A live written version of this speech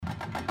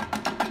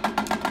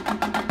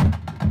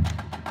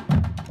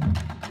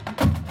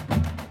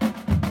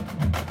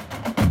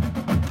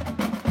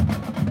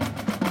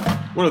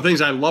One of the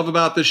things I love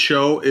about this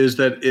show is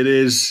that it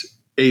is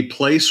a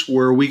place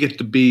where we get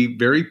to be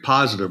very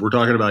positive. We're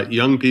talking about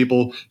young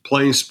people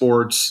playing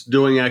sports,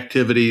 doing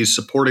activities,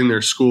 supporting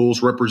their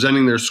schools,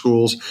 representing their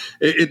schools.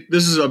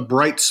 This is a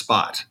bright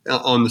spot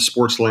on the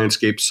sports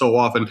landscape so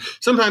often.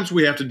 Sometimes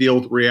we have to deal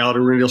with reality.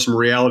 We're going to deal with some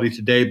reality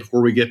today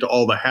before we get to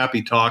all the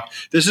happy talk.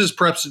 This is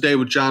Preps Today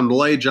with John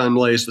Millay. John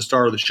Millay is the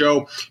star of the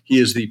show. He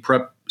is the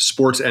prep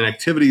sports and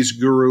activities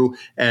guru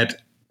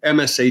at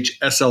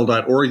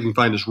mshsl.org. You can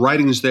find his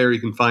writings there.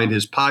 You can find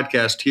his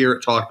podcast here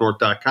at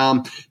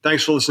talknorth.com.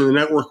 Thanks for listening to the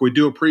network. We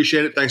do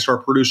appreciate it. Thanks to our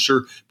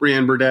producer,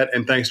 Brianne Burdett,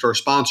 and thanks to our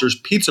sponsors,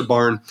 Pizza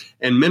Barn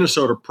and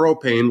Minnesota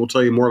Propane. We'll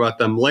tell you more about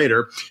them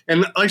later.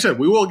 And like I said,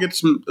 we will get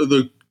some of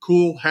the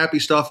cool, happy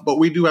stuff, but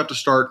we do have to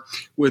start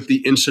with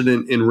the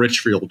incident in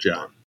Richfield,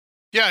 John.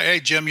 Yeah, hey,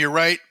 Jim, you're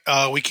right.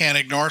 We can't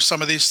ignore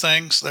some of these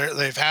things.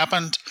 They've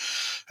happened.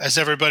 As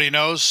everybody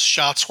knows,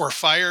 shots were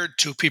fired.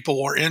 2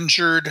 people were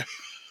injured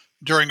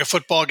during a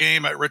football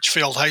game at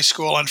Richfield High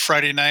School on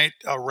Friday night.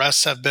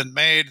 Arrests have been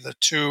made. The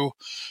 2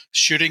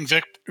 shooting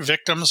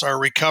victims are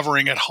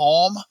recovering at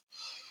home.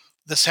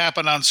 This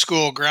happened on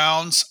school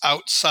grounds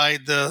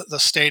outside the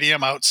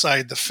stadium,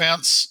 outside the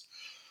fence.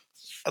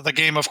 The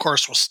game, of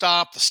course, was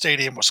stopped. The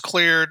stadium was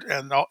cleared,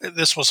 and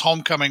this was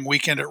homecoming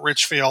weekend at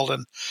Richfield.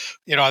 And,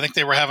 I think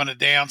they were having a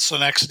dance the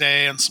next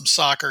day and some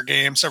soccer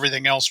games.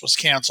 Everything else was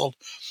canceled.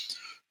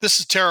 This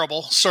is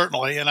terrible,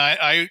 certainly, and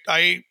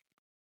it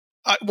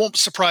won't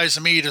surprise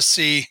me to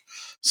see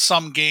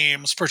some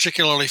games,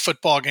 particularly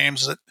football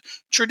games that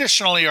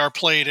traditionally are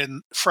played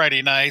in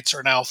Friday nights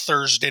or now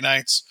Thursday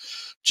nights,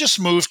 just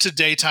move to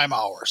daytime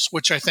hours,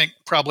 which I think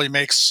probably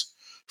makes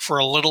for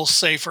a little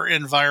safer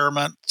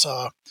environment.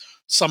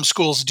 Some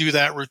schools do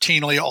that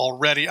routinely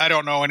already. I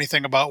don't know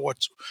anything about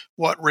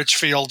what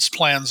Richfield's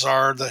plans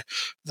are.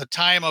 The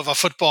time of a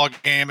football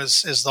game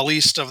is the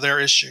least of their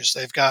issues.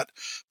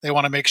 They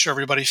want to make sure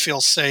everybody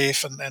feels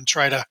safe and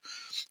try to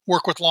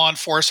work with law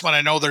enforcement.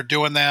 I know they're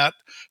doing that.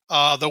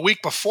 The week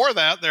before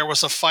that, there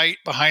was a fight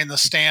behind the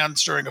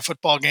stands during a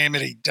football game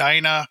at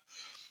Edina.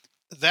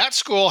 That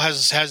school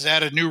has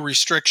added new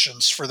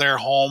restrictions for their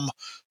home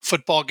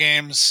football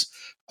games,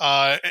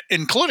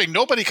 including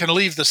nobody can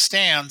leave the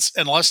stands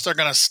unless they're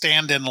going to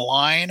stand in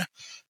line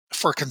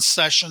for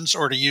concessions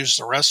or to use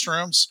the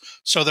restrooms.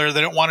 So they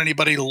don't want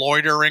anybody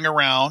loitering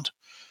around.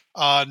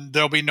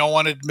 There'll be no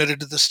one admitted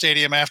to the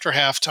stadium after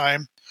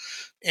halftime.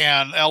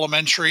 And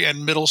elementary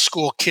and middle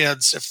school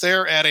kids, if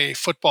they're at a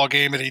football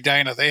game at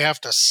Edina, they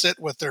have to sit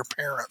with their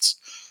parents.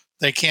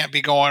 They can't be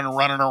going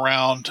running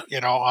around,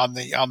 on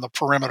the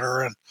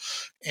perimeter.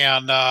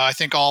 And I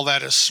think all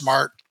that is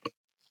smart.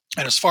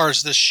 And as far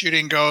as this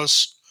shooting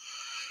goes,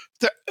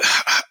 it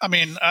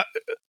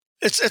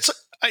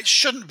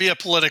shouldn't be a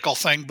political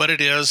thing, but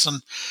it is.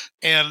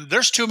 And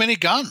there's too many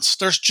guns.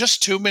 There's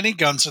just too many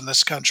guns in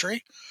this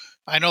country.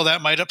 I know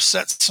that might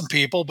upset some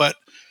people, but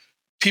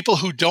people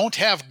who don't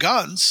have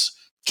guns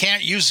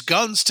can't use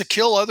guns to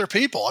kill other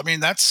people. I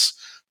mean, that's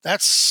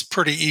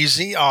pretty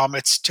easy.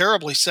 It's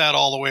terribly sad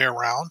all the way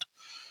around.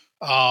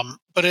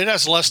 But it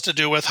has less to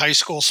do with high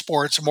school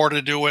sports, more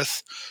to do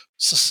with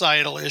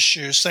societal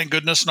issues. Thank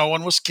goodness no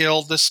one was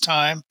killed this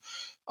time.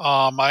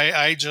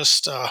 I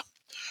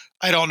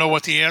don't know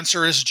what the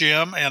answer is,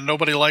 Jim, and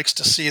nobody likes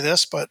to see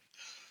this, but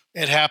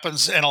it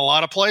happens in a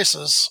lot of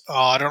places.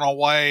 I don't know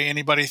why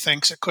anybody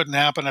thinks it couldn't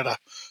happen at a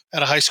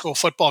high school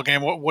football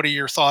game. What are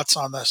your thoughts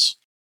on this?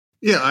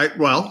 Yeah,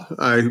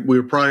 we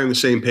were probably on the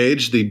same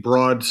page. The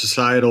broad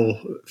societal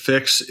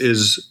fix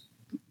is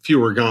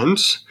fewer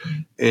guns,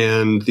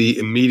 and the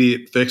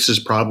immediate fix is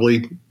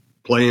probably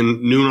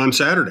playing noon on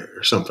Saturday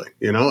or something,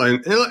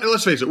 And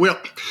let's face it,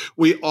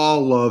 we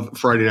all love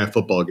Friday night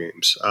football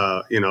games.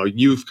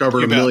 You've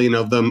covered a million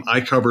of them. I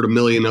covered a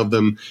million of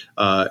them,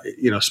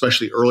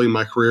 especially early in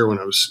my career when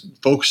I was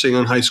focusing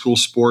on high school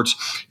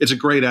sports. It's a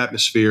great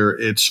atmosphere.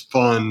 It's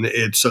fun.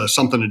 It's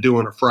something to do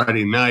on a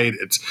Friday night.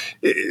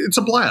 It's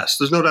a blast.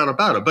 There's no doubt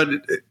about it. But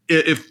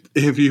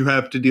if you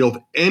have to deal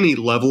with any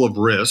level of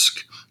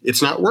risk,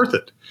 it's not worth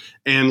it.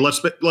 And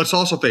let's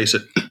also face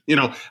it.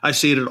 I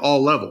see it at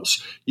all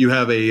levels. You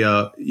have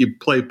you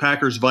play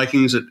Packers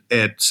Vikings at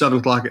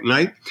 7:00 at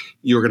night.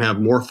 You're going to have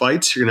more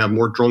fights. You're going to have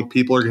more drunk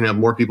people. You're going to have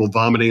more people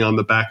vomiting on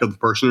the back of the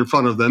person in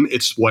front of them.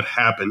 It's what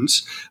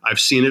happens. I've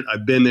seen it.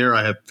 I've been there.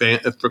 I have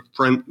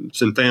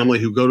friends and family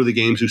who go to the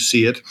games who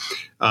see it.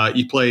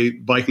 You play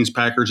Vikings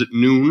Packers at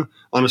noon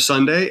on a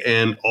Sunday,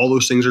 and all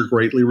those things are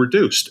greatly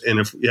reduced. And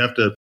if you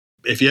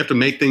have to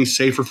make things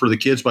safer for the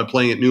kids by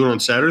playing at noon on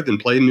Saturday, then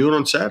play noon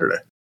on Saturday.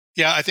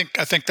 Yeah, I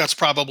think that's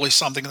probably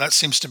something that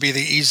seems to be the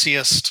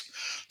easiest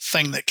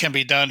thing that can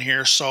be done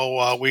here.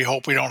 So we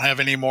hope we don't have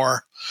any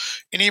more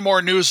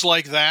news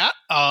like that.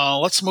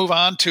 Let's move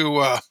on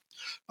to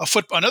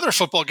another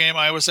football game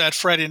I was at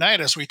Friday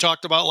night, as we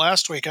talked about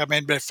last week. I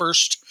made my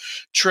first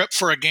trip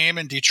for a game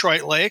in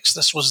Detroit Lakes.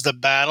 This was the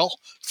battle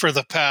for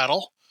the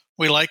paddle.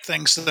 We like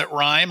things that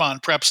rhyme on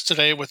Preps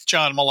Today with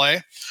John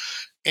Millay.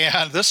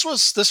 And this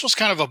was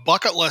kind of a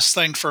bucket list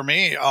thing for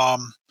me.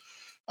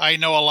 I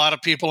know a lot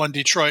of people in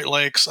Detroit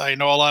Lakes. I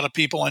know a lot of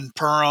people in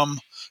Perham,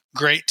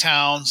 great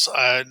towns.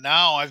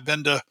 Now I've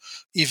been to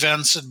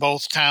events in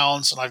both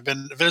towns, and I've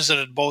been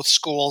visited both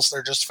schools.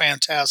 They're just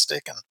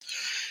fantastic.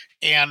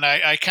 And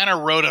I kind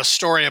of wrote a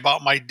story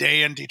about my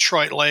day in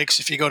Detroit Lakes.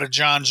 If you go to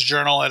John's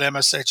Journal at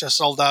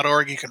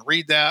mshsl.org, you can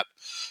read that.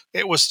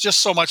 It was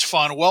just so much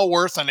fun. Well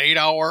worth an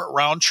 8-hour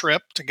round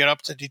trip to get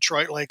up to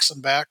Detroit Lakes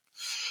and back.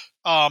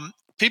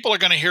 People are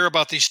going to hear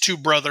about these two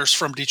brothers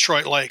from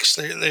Detroit Lakes.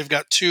 They've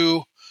got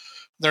two.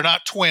 They're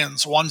not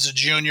twins. One's a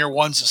junior,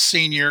 one's a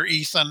senior,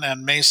 Ethan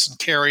and Mason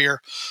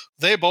Carrier.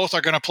 They both are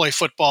going to play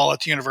football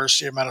at the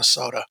University of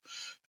Minnesota.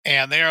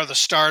 And they are the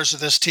stars of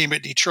this team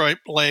at Detroit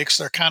Lakes.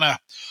 They're kind of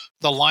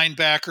the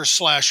linebacker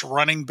 /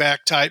 running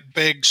back type,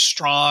 big,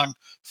 strong,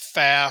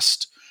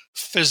 fast,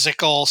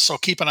 physical. So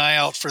keep an eye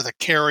out for the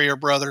Carrier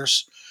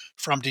brothers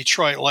from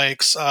Detroit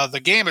Lakes.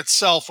 The game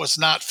itself was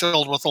not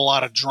filled with a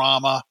lot of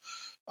drama.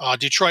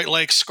 Detroit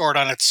Lakes scored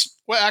on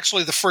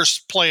actually the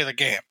first play of the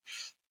game.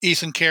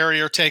 Ethan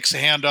Carrier takes a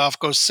handoff,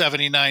 goes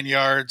 79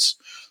 yards.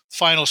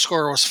 Final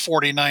score was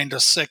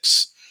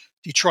 49-6,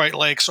 Detroit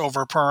Lakes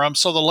over Perham.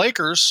 So the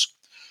Lakers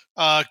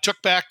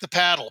took back the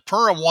paddle.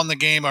 Perham won the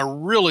game, a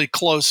really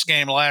close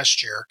game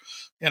last year,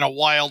 in a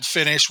wild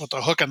finish with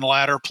a hook and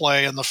ladder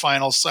play in the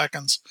final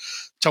seconds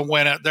to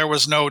win it. There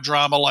was no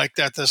drama like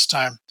that this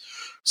time.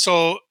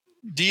 So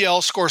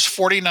DL scores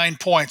 49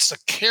 points. The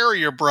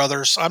Carrier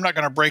brothers, I'm not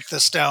going to break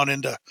this down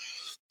into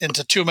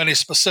too many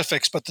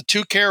specifics, but the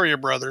two Carrier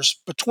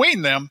brothers,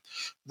 between them,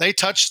 they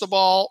touched the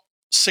ball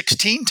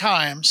 16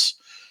 times,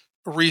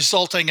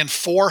 resulting in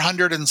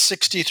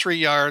 463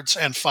 yards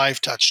and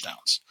 5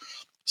 touchdowns.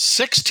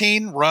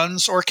 16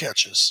 runs or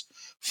catches,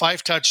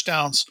 5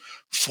 touchdowns,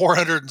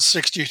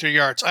 463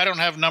 yards. I don't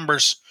have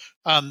numbers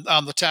on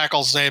the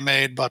tackles they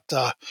made, but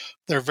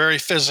they're very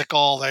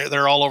physical.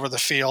 They're all over the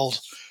field.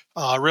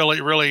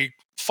 Really, really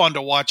fun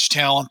to watch.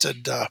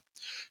 Talented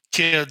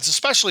kids,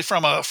 especially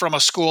from a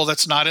school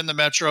that's not in the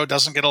metro,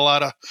 doesn't get a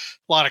lot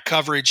of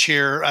coverage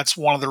here. That's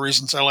one of the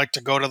reasons I like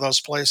to go to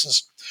those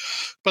places.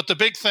 But the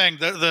big thing,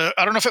 I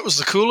don't know if it was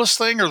the coolest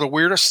thing or the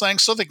weirdest thing.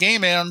 So the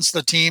game ends,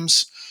 the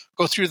teams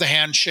go through the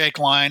handshake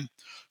line.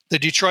 The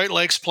Detroit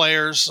Lakes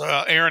players,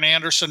 Aaron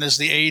Anderson is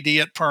the AD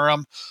at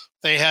Perham.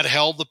 They had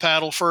held the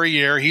paddle for a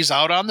year. He's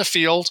out on the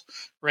field,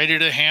 ready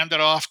to hand it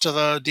off to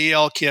the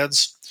DL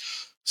kids.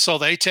 So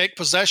they take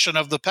possession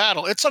of the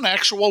paddle. It's an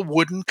actual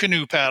wooden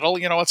canoe paddle.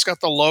 You know, it's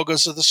got the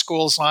logos of the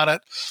schools on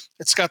it.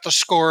 It's got the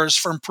scores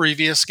from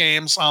previous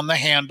games on the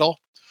handle.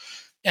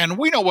 And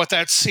we know what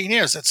that scene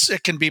is.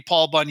 It can be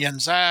Paul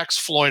Bunyan's axe,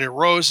 Floyd at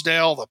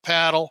Rosedale, the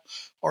paddle,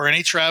 or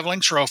any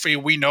traveling trophy.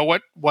 We know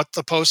what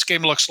the post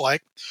game looks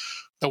like.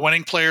 The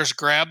winning players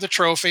grab the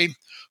trophy.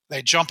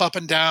 They jump up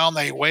and down.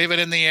 They wave it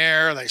in the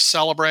air. They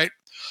celebrate.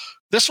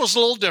 This was a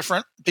little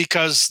different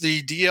because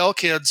the DL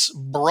kids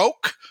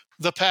broke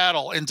the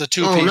paddle into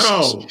two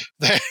pieces.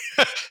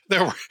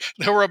 No.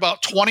 There were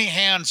about 20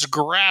 hands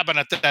grabbing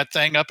at that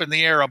thing up in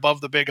the air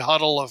above the big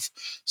huddle of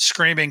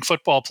screaming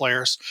football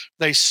players.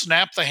 They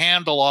snapped the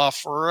handle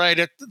off right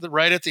at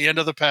the end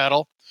of the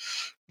paddle.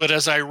 But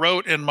as I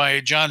wrote in my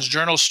John's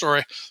Journal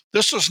story,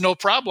 this was no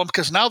problem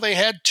because now they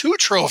had 2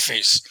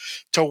 trophies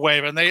to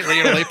wave, and they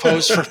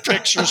posed for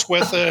pictures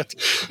with it.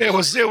 It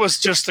was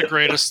just the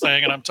greatest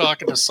thing. And I'm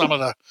talking to some of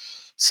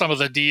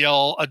the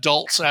DL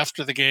adults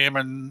after the game,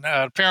 and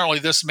apparently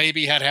this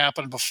maybe had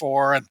happened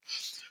before. And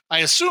I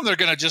assume they're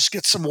going to just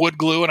get some wood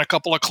glue and a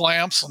couple of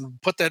clamps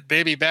and put that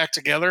baby back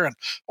together.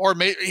 Or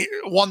maybe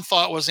one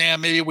thought was,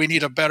 maybe we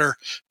need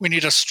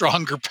a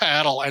stronger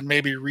paddle and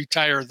maybe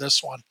retire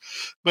this one.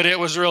 But it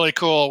was really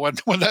cool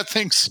when that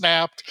thing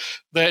snapped.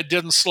 That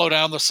didn't slow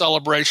down the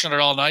celebration at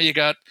all. Now you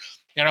got,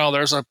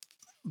 there's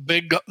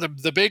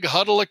the big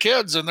huddle of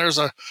kids, and there's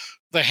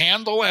the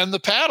handle and the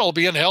paddle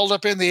being held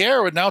up in the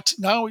air. And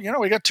now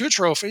we got 2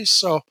 trophies.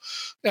 So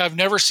I've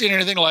never seen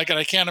anything like it.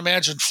 I can't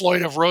imagine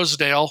Floyd of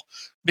Rosedale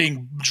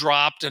being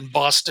dropped and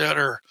busted,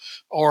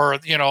 or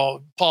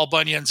Paul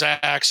Bunyan's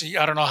axe.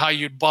 I don't know how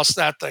you'd bust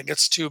that thing.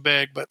 It's too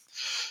big, but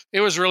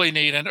it was really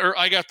neat. And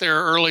I got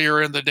there earlier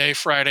in the day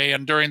Friday,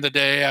 and during the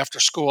day after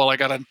school, I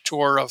got a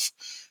tour of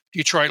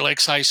Detroit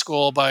Lakes High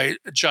School by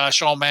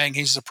Josh Omang.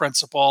 He's the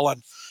principal,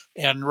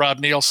 and Rob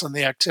Nielsen,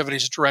 the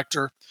activities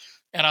director.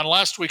 And on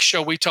last week's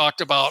show, we talked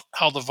about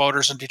how the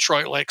voters in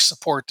Detroit Lakes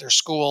support their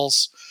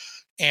schools.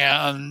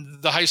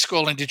 And the high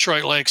school in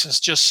Detroit Lakes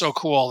is just so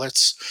cool.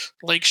 It's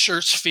Lake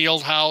Shirts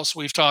Field House.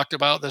 We've talked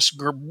about this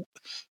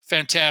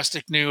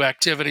fantastic new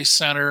activity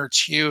center.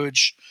 It's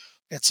huge.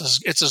 It's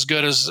as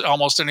good as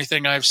almost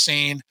anything I've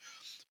seen.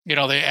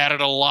 They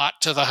added a lot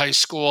to the high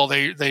school.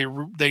 They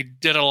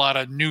did a lot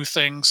of new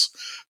things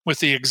with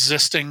the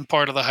existing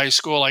part of the high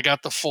school. I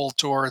got the full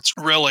tour. It's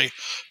really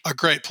a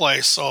great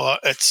place. So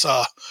it's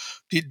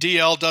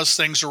DL does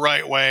things the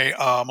right way.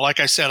 Like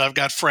I said, I've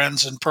got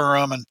friends in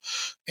Perham,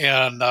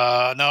 and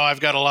now I've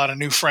got a lot of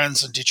new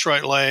friends in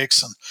Detroit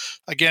Lakes. And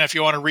again, if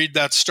you want to read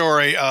that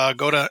story,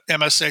 go to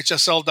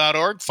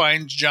mshsl.org,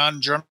 find John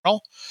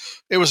Journal.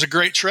 It was a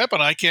great trip,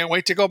 and I can't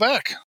wait to go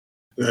back.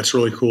 That's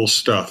really cool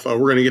stuff. We're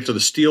going to get to the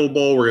Steel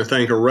Bowl. We're going to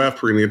thank a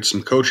ref. We're going to get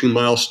some coaching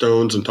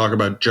milestones and talk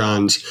about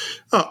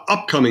John's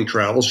upcoming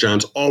travels.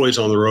 John's always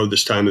on the road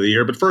this time of the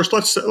year. But first,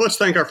 let's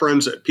thank our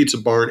friends at Pizza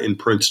Barn in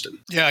Princeton.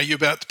 Yeah, you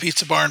bet.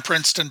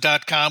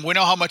 Pizzabarnprinceton.com. We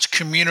know how much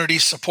community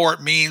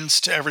support means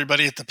to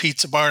everybody at the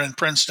Pizza Barn in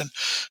Princeton.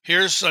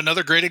 Here's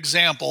another great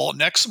example.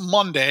 Next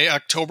Monday,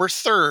 October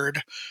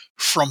 3rd,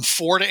 from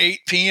 4 to 8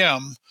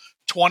 p.m.,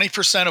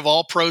 20% of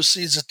all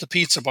proceeds at the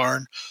Pizza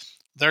Barn,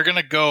 they're going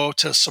to go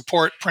to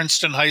support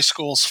Princeton High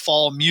School's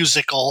fall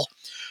musical.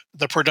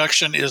 The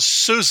production is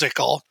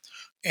Susical.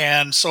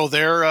 And so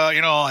they're,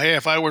 hey,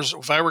 if I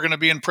were going to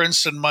be in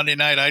Princeton Monday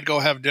night, I'd go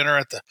have dinner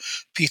at the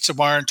Pizza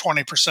Barn.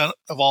 20%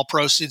 of all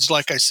proceeds,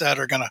 like I said,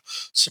 are going to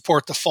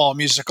support the fall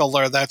musical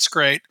there. That's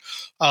great.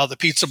 The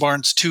Pizza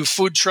Barn's 2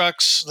 food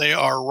trucks, they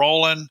are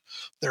rolling.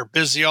 They're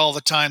busy all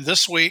the time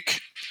this week.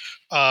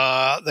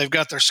 They've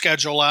got their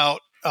schedule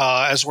out.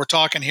 As we're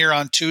talking here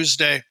on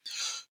Tuesday,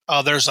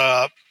 there's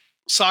a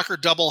soccer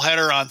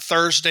doubleheader on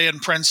Thursday in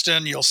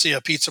Princeton. You'll see a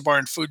Pizza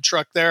Barn food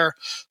truck there,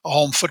 a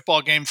home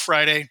football game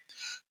Friday.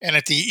 And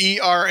at the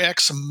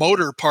ERX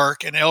Motor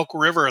Park in Elk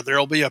River,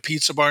 there'll be a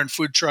Pizza Barn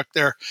food truck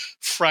there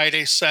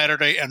Friday,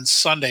 Saturday, and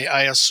Sunday.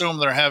 I assume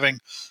they're having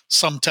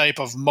some type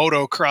of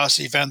motocross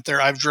event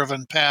there. I've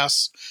driven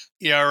past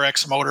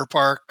ERX Motor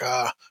Park,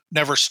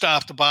 never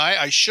stopped by.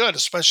 I should,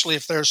 especially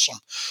if there's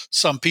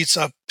some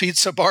Pizza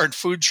Barn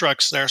food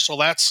trucks there. So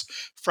that's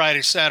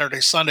Friday,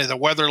 Saturday, Sunday. The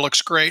weather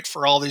looks great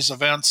for all these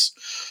events.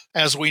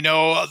 As we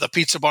know, the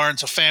Pizza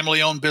Barn's a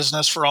family-owned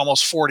business for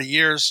almost 40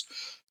 years.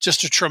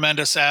 Just a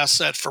tremendous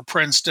asset for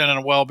Princeton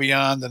and well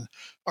beyond. And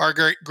our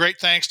great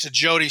thanks to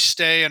Jody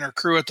Stay and her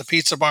crew at the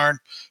Pizza Barn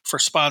for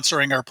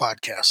sponsoring our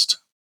podcast.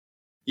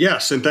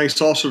 Yes, and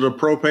thanks also to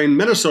Propane,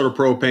 Minnesota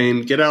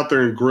Propane. Get out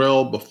there and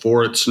grill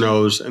before it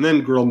snows, and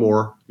then grill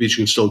more because you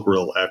can still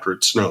grill after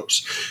it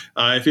snows.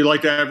 If you'd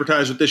like to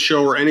advertise with this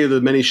show or any of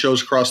the many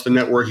shows across the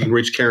network, you can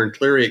reach Karen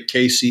Cleary at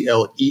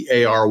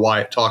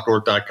KCLEARY at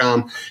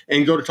TalkNorth.com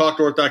and go to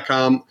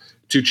TalkNorth.com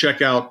to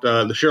check out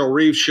the Cheryl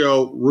Reeves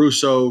Show,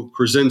 Russo,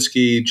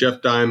 Krasinski,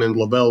 Jeff Diamond,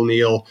 Lavelle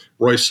Neal,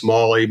 Roy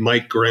Smalley,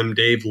 Mike Grimm,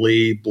 Dave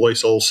Lee,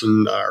 Blois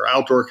Olson, our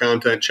outdoor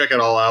content. Check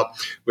it all out.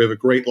 We have a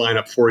great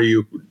lineup for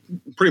you,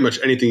 pretty much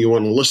anything you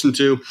want to listen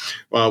to.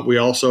 We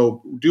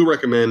also do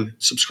recommend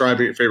subscribing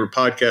to your favorite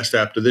podcast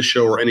app to this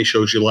show or any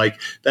shows you like.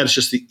 That's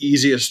just the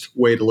easiest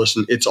way to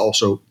listen. It's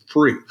also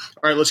free.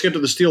 All right, let's get to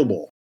the Steel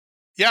Bowl.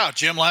 Yeah,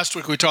 Jim, last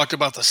week we talked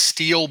about the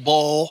Steel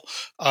Bowl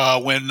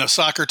when the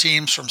soccer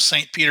teams from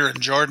St. Peter and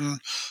Jordan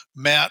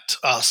met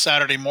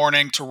Saturday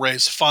morning to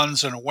raise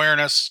funds and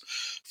awareness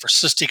for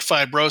cystic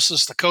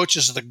fibrosis. The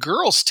coaches of the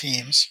girls'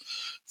 teams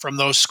from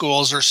those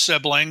schools are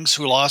siblings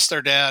who lost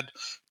their dad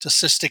to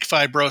cystic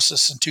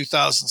fibrosis in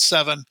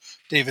 2007.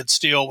 David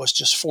Steele was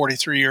just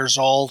 43 years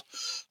old.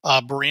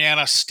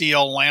 Brianna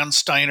Steele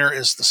Landsteiner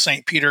is the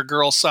St. Peter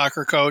girls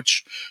soccer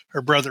coach.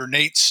 Her brother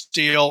Nate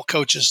Steele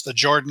coaches the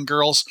Jordan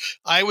girls.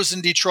 I was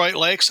in Detroit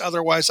Lakes.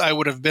 Otherwise, I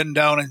would have been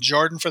down in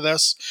Jordan for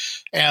this.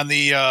 And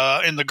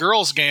in the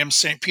girls' game,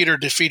 St. Peter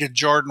defeated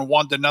Jordan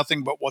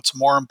 1-0. But what's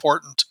more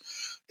important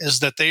is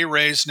that they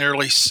raised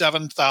nearly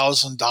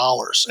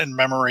 $7,000 in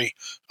memory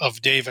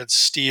of David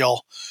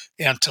Steele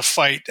and to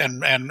fight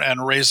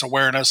and raise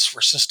awareness for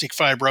cystic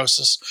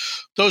fibrosis.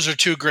 Those are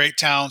 2 great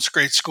towns,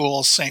 great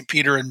schools, St.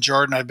 Peter and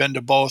Jordan. I've been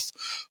to both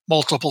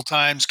multiple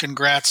times.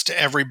 Congrats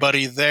to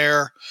everybody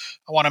there.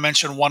 I want to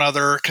mention one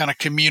other kind of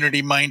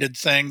community-minded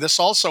thing. This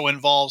also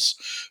involves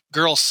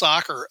girls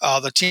soccer.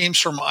 The teams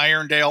from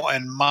Irondale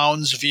and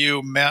Mounds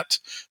View met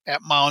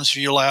at Mounds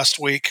View last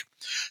week.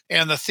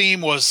 And the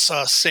theme was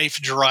safe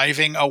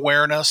driving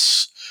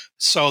awareness.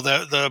 So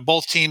the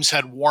both teams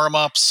had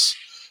warm-ups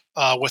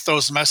with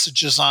those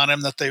messages on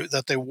them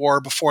that they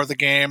wore before the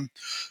game.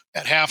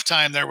 At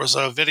halftime, there was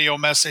a video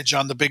message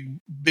on the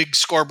big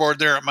scoreboard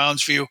there at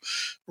Mounds View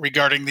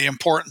regarding the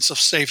importance of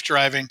safe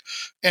driving.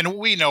 And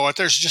we know it.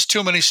 There's just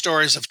too many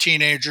stories of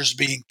teenagers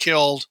being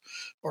killed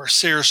or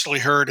seriously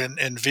hurt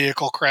in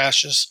vehicle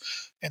crashes.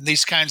 And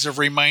these kinds of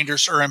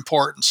reminders are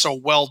important. So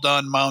well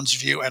done, Mounds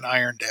View and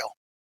Irondale.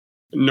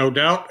 No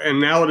doubt. And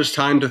now it is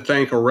time to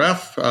thank a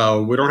ref.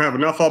 We don't have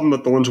enough of them,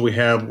 but the ones we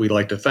have, we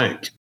like to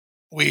thank.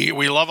 We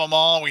love them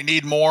all. We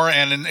need more.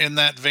 And in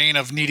that vein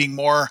of needing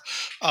more,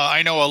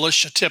 I know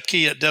Alicia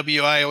Tipke at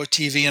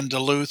WIO-TV in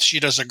Duluth. She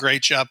does a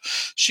great job.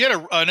 She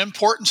had an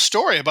important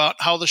story about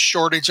how the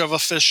shortage of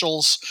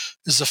officials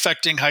is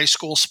affecting high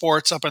school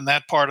sports up in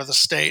that part of the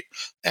state,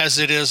 as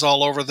it is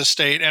all over the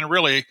state and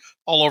really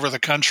all over the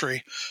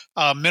country.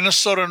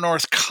 Minnesota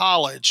North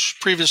College,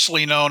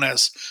 previously known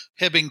as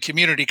Hibbing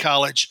Community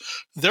College,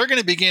 they're going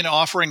to begin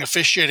offering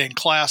officiating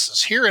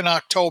classes here in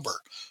October.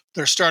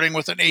 They're starting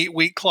with an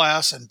 8-week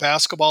class in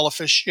basketball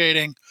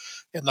officiating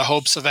in the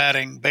hopes of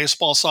adding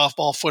baseball,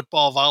 softball,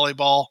 football,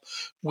 volleyball.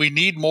 We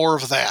need more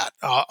of that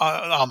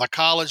on the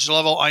college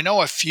level. I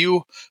know a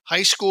few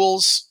high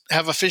schools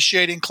have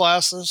officiating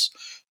classes.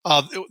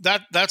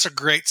 That's a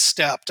great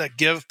step to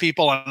give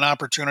people an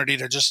opportunity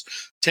to just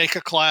take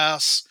a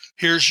class,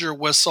 Here's your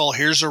whistle.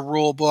 Here's a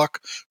rule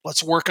book.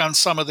 Let's work on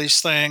some of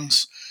these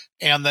things.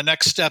 And the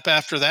next step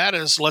after that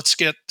is let's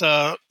get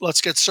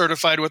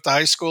certified with the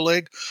high school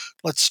league.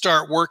 Let's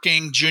start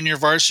working junior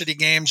varsity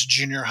games,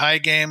 junior high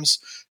games,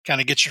 kind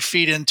of get your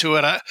feet into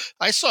it.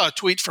 I saw a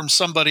tweet from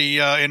somebody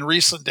in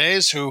recent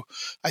days who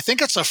I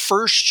think it's a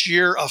first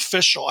year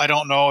official. I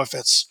don't know if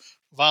it's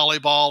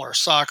volleyball or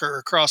soccer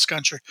or cross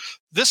country.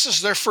 This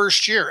is their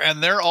first year,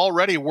 and they're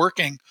already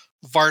working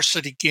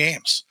varsity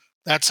games.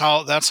 That's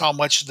how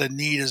much the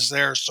need is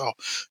there. So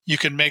you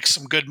can make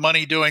some good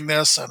money doing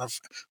this, and of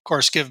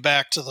course, give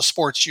back to the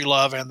sports you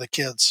love and the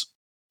kids.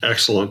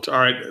 Excellent. All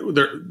right.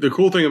 The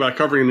cool thing about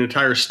covering an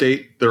entire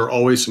state, there are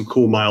always some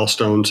cool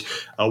milestones.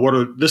 What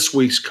are this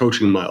week's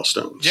coaching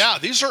milestones? Yeah,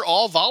 these are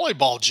all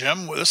volleyball,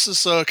 Jim. This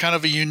is kind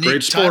of a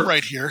unique time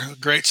right here.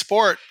 Great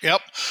sport.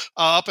 Yep.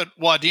 Up at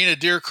Wadena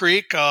Deer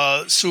Creek,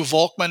 Sue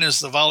Volkman is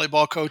the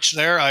volleyball coach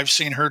there. I've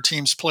seen her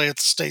teams play at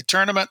the state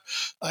tournament.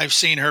 I've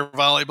seen her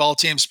volleyball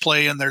teams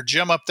play in their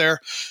gym up there.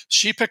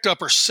 She picked up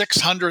her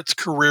 600th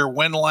career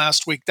win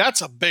last week.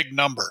 That's a big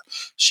number.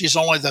 She's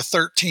only the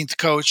 13th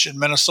coach in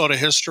Minnesota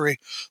history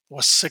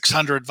with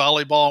 600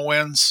 volleyball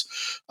wins.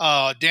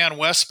 Dan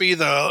Westby,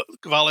 the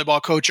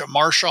volleyball coach at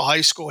Marshall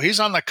High School, he's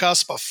on the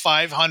cusp of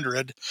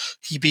 500.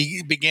 He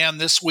began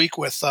this week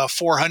with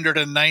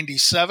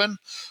 497.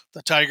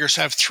 The Tigers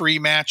have 3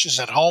 matches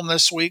at home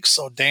this week,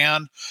 so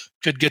Dan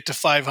could get to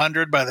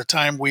 500 by the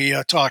time we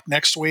talk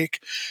next week.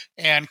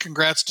 And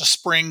congrats to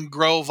Spring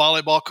Grove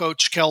volleyball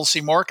coach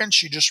Kelsey Morgan.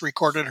 She just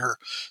recorded her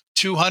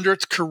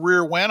 200th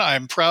career win.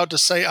 I'm proud to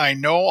say I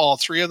know all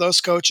 3 of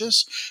those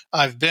coaches.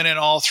 I've been in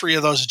all 3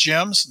 of those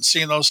gyms and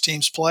seen those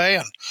teams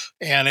play.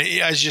 And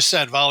as you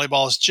said,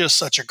 volleyball is just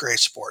such a great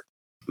sport.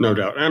 No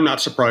doubt. I'm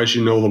not surprised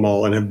you know them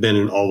all and have been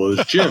in all those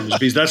gyms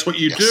because that's what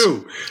you Yes,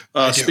 do.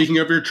 do. Speaking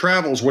of your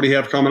travels, what do you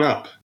have coming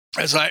up?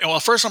 First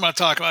I'm going to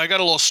talk about, I got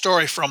a little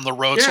story from the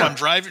road. Yeah.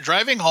 So I'm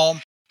driving home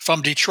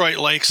from Detroit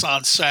Lakes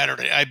on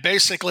Saturday. I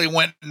basically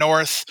went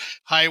north,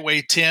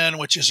 Highway 10,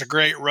 which is a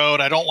great road.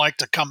 I don't like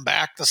to come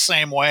back the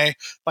same way. I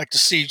like to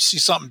see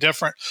something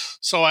different.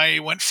 So I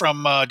went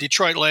from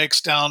Detroit Lakes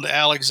down to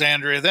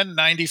Alexandria, then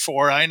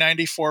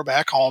I-94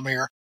 back home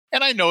here.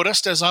 And I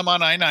noticed as I'm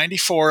on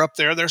I-94 up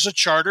there, there's a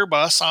charter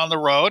bus on the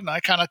road, and I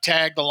kind of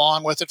tagged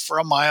along with it for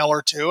a mile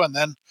or two, and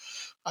then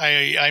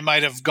I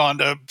might have gone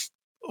to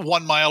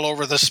 1 mile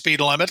over the speed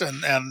limit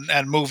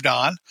and moved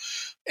on.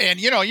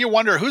 And, you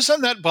wonder, who's in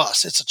that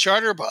bus? It's a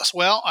charter bus.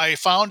 Well, I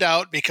found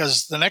out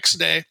because the next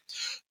day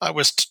I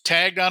was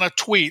tagged on a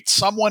tweet.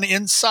 Someone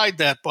inside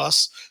that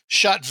bus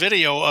shot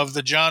video of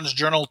the John's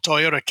Journal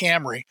Toyota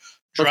Camry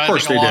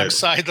driving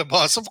alongside the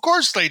bus. Of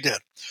course they did.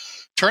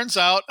 Turns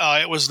out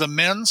it was the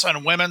men's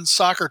and women's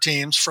soccer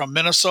teams from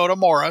Minnesota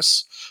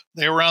Morris.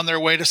 They were on their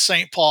way to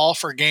St. Paul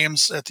for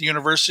games at the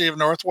University of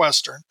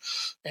Northwestern,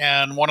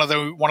 and one of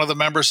the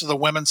members of the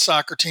women's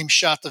soccer team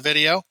shot the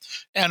video,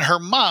 and her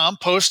mom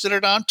posted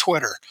it on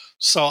Twitter.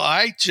 So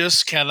I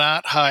just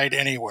cannot hide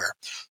anywhere.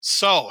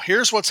 So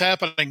here's what's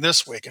happening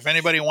this week. If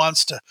anybody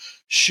wants to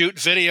shoot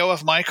video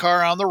of my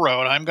car on the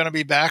road, I'm going to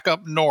be back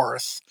up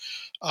north.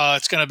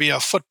 It's going to be a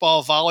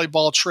football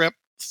volleyball trip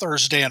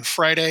Thursday and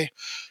Friday.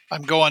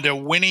 I'm going to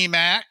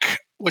Winnie-Mac,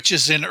 which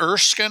is in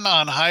Erskine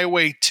on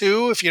Highway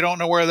 2. If you don't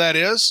know where that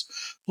is,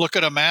 look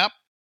at a map.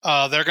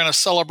 They're going to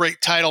celebrate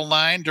Title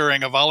IX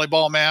during a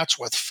volleyball match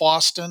with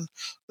Foston.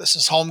 This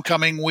is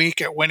homecoming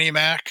week at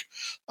Winnie-Mac.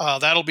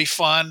 That'll be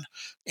fun.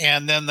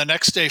 And then the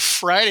next day,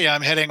 Friday,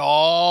 I'm heading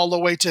all the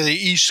way to the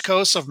east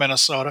coast of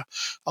Minnesota.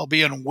 I'll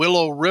be in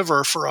Willow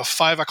River for a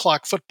 5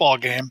 o'clock football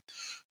game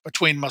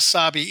between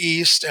Mesabi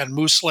East and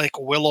Moose Lake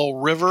Willow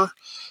River.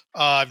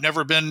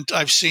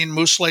 I've seen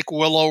Moose Lake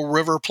Willow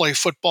River play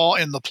football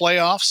in the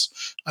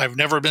playoffs. I've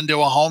never been to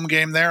a home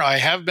game there. I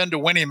have been to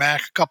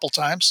Winnie-Mac a couple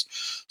times,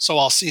 so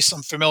I'll see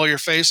some familiar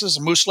faces.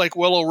 Moose Lake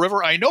Willow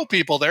River, I know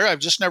people there. I've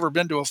just never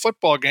been to a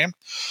football game.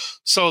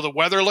 So the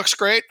weather looks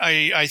great.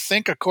 I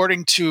think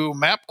according to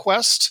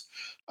MapQuest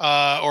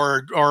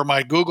or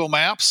my Google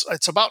Maps,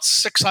 it's about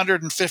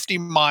 650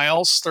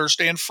 miles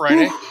Thursday and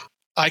Friday. Ooh.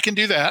 I can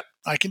do that.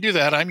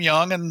 I'm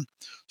young and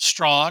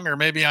strong, or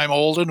maybe I'm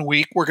old and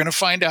weak. We're going to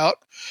find out.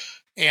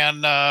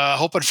 And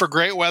hoping for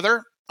great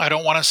weather. I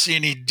don't want to see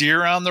any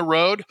deer on the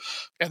road.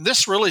 And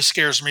this really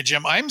scares me,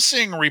 Jim. I'm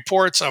seeing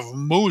reports of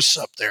moose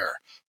up there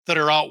that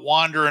are out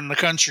wandering the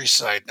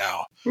countryside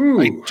now.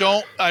 Ooh.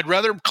 I'd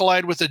rather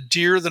collide with a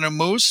deer than a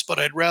moose, but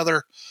I'd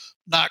rather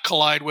not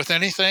collide with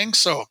anything.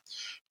 So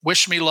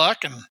wish me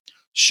luck and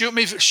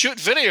shoot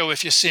video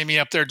if you see me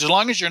up there, as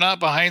long as you're not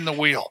behind the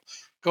wheel.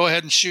 Go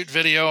ahead and shoot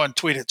video and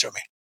tweet it to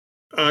me.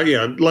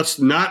 Let's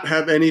not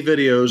have any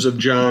videos of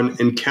John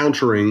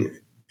encountering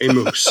a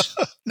moose.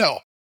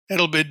 No,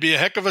 it'd be a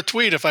heck of a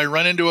tweet if I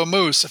run into a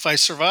moose, if I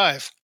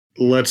survive.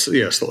 Let's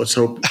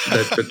hope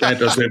that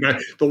doesn't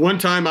happen. The one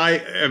time I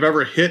have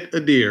ever hit a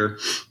deer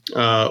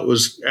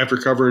was after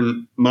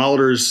covering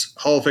Molitor's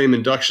Hall of Fame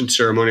induction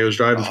ceremony. I was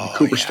driving from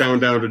Cooperstown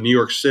down to New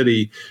York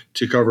City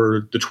to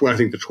cover I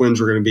think the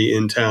Twins were going to be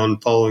in town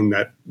following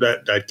that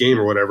game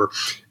or whatever.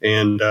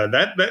 And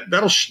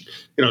that'll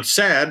it's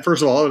sad,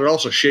 first of all, and it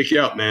also shake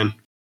you up, man.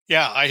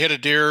 Yeah, I hit a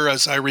deer,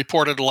 as I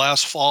reported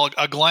last fall,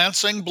 a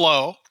glancing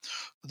blow.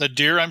 The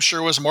deer, I'm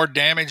sure, was more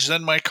damaged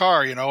than my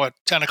car, at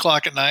 10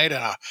 o'clock at night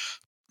on a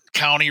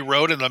county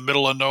road in the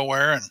middle of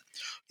nowhere. And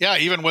yeah,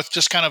 even with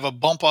just kind of a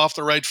bump off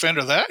the right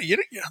fender,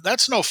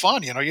 that's no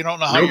fun. You don't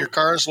know how your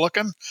car is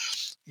looking.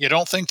 You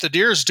don't think the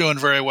deer's doing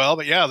very well,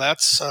 but yeah,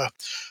 that's,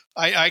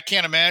 I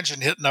can't imagine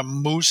hitting a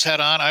moose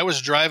head on. I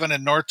was driving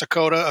in North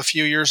Dakota a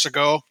few years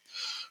ago.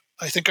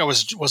 I think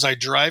was I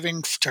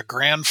driving to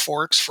Grand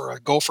Forks for a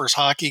Gophers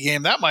hockey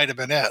game? That might have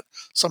been it.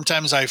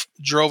 Sometimes I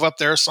drove up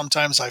there,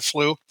 sometimes I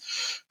flew.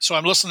 So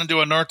I'm listening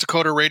to a North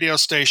Dakota radio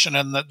station,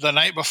 and the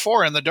night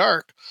before in the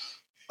dark,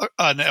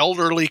 an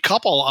elderly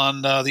couple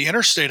on the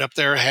interstate up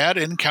there had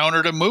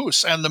encountered a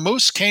moose, and the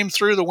moose came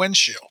through the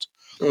windshield.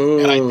 Oh.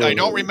 And I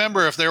don't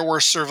remember if there were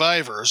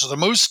survivors. The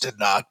moose did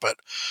not, but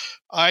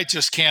I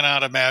just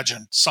cannot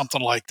imagine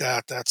something like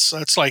that. That's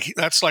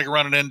like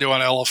running into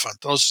an elephant.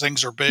 Those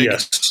things are big,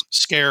 and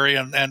scary,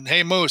 and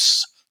hey,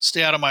 moose,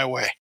 stay out of my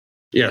way.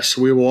 Yes,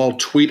 we will all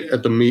tweet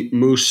at the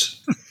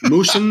moose,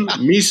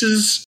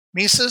 mooses,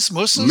 to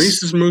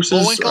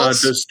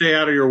stay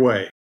out of your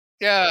way.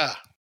 Yeah.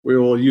 We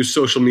will use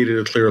social media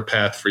to clear a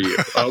path for you.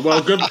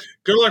 Well, good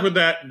luck with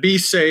that. Be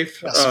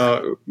safe.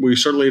 Yes, we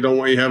certainly don't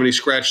want you to have any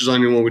scratches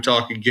on you when we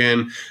talk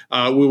again.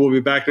 We will be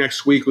back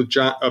next week with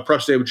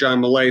Prep Day with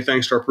John Millay.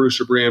 Thanks to our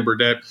producer, Brianne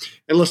Burdett.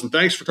 And listen,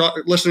 thanks for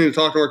listening to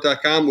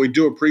TalkNorth.com. We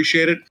do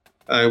appreciate it.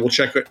 We'll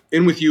check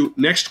in with you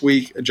next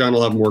week. John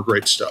will have more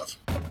great stuff.